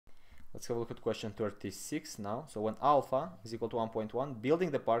Let's have a look at question 36 now. So when alpha is equal to 1.1, building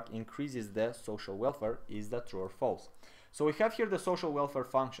the park increases the social welfare. Is that true or false? So we have here the social welfare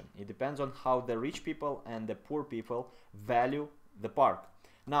function. It depends on how the rich people and the poor people value the park.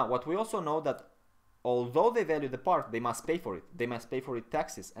 Now, what we also know that although they value the park, they must pay for it. They must pay for it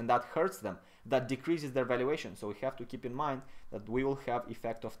taxes, and that hurts them. That decreases their valuation. So we have to keep in mind that we will have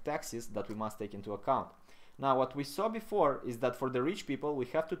effect of taxes that we must take into account. Now, what we saw before is that for the rich people, we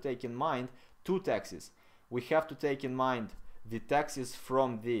have to take in mind two taxes. We have to take in mind the taxes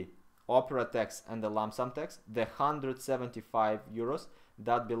from the opera tax and the lump sum tax, the 175 euros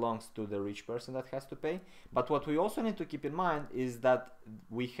that belongs to the rich person that has to pay. But what we also need to keep in mind is that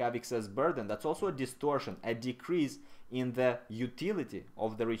we have excess burden. That's also a distortion, a decrease in the utility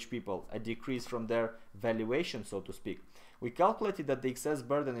of the rich people, a decrease from their valuation, so to speak. We calculated that the excess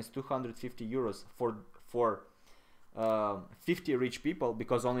burden is 250 euros for 50 rich people,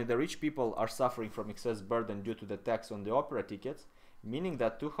 because only the rich people are suffering from excess burden due to the tax on the opera tickets, meaning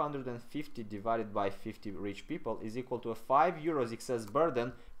that 250 divided by 50 rich people is equal to a 5 euros excess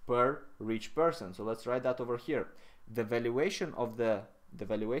burden per rich person. So let's write that over here. The valuation of the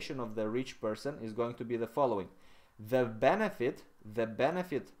rich person is going to be the following. The benefit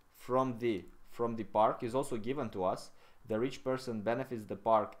from the park is also given to us. The rich person benefits the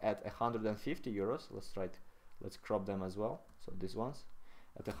park at 150 euros. Let's crop them as well. So these ones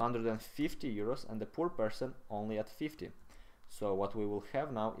at 150 euros, and the poor person only at 50. So what we will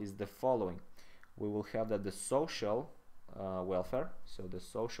have now is the following. We will have that the social welfare, so the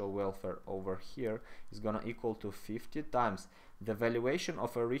social welfare over here is gonna equal to 50 times the valuation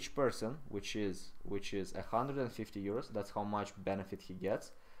of a rich person, which is 150 euros. That's how much benefit he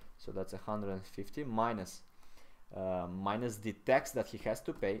gets. So that's 150 minus the tax that he has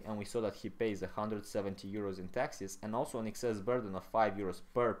to pay, and we saw that he pays 170 euros in taxes, and also an excess burden of 5 euros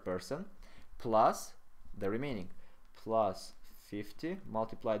per person, plus the remaining, plus 50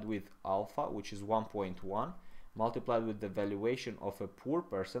 multiplied with alpha, which is 1.1, multiplied with the valuation of a poor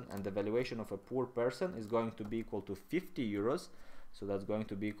person, and the valuation of a poor person is going to be equal to 50 euros. So that's going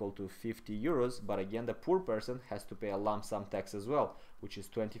to be equal to 50 euros, but again the poor person has to pay a lump sum tax as well, which is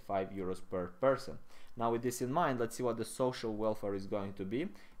 25 euros per person. Now with this in mind, let's see what the social welfare is going to be.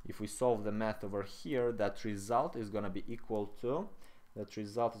 If we solve the math over here, that result is going to be equal to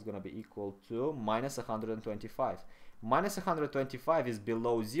minus 125. Minus 125 is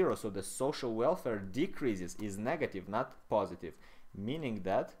below 0, so the social welfare decreases, is negative, not positive, meaning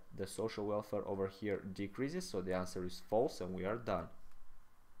that the social welfare over here decreases. So the answer is false, and we are done.